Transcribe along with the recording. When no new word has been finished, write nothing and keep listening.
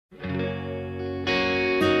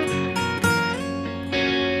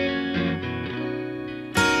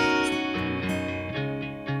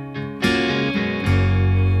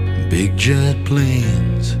Big jet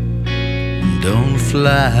planes don't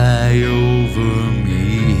fly over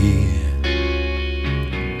me.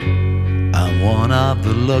 I'm one of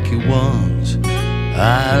the lucky ones.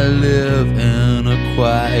 I live in a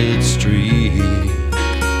quiet street.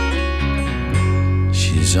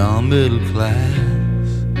 She's on middle class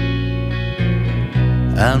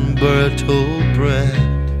and Bertolt bread.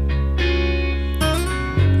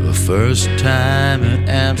 The first time in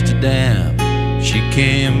Amsterdam, she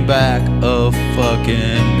came back a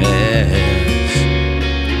fucking mess.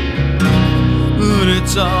 But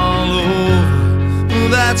it's all over,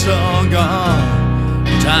 that's all gone.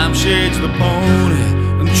 Time shades the pony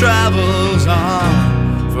and travels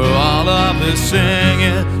on. For all of this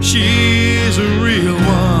singing, she's a real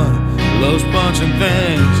one. Loves punching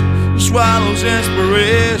things, swallows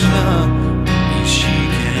inspiration. She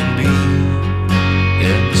can be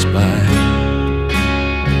inspired.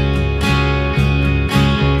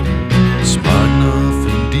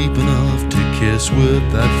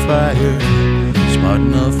 With that fire, smart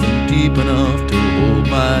enough and deep enough to hold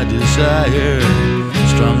my desire,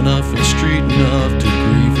 strong enough and street enough to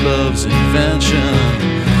grieve love's invention.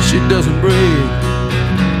 She doesn't break,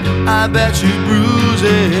 I bet she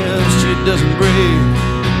bruises. She doesn't break,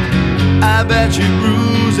 I bet she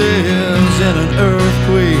bruises. In an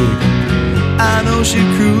earthquake, I know she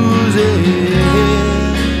cruises.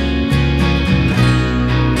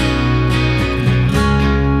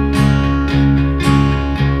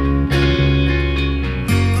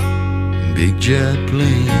 Big jet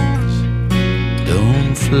planes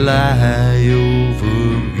don't fly over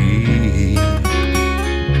me.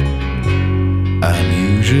 I'm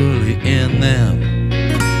usually in them,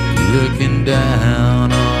 looking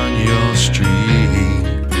down on your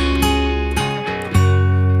street.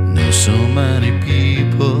 Know so many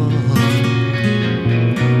people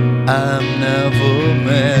I've never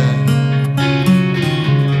met.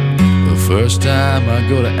 The first time I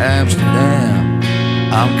go to Amsterdam,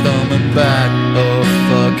 I'm coming back a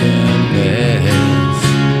fucking mess.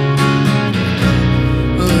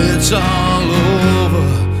 It's all over,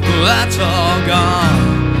 that's all gone.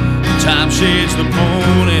 Time shades the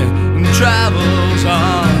pony and travels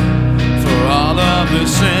on. For all of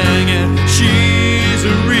this singing, she's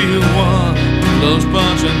a real one. Loves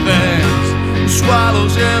punching things,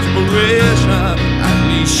 swallows inspiration. At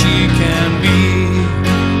least she can be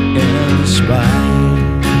inspired.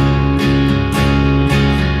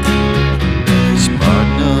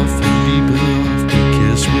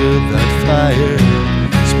 Fire,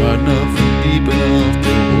 smart enough and deep enough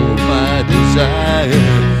to hold my desire,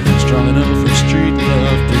 strong enough and street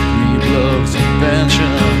enough to grieve love's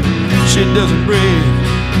invention. She doesn't break,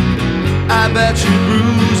 I bet she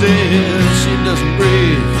bruises. She doesn't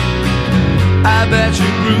break, I bet she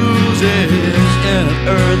bruises. In an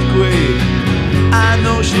earthquake, I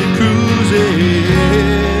know she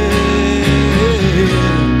cruises.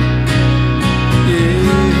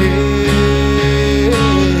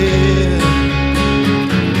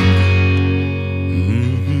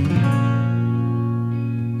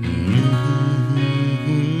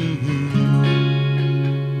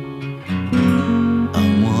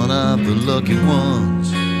 The lucky ones.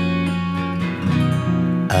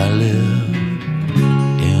 I live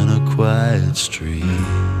in a quiet street.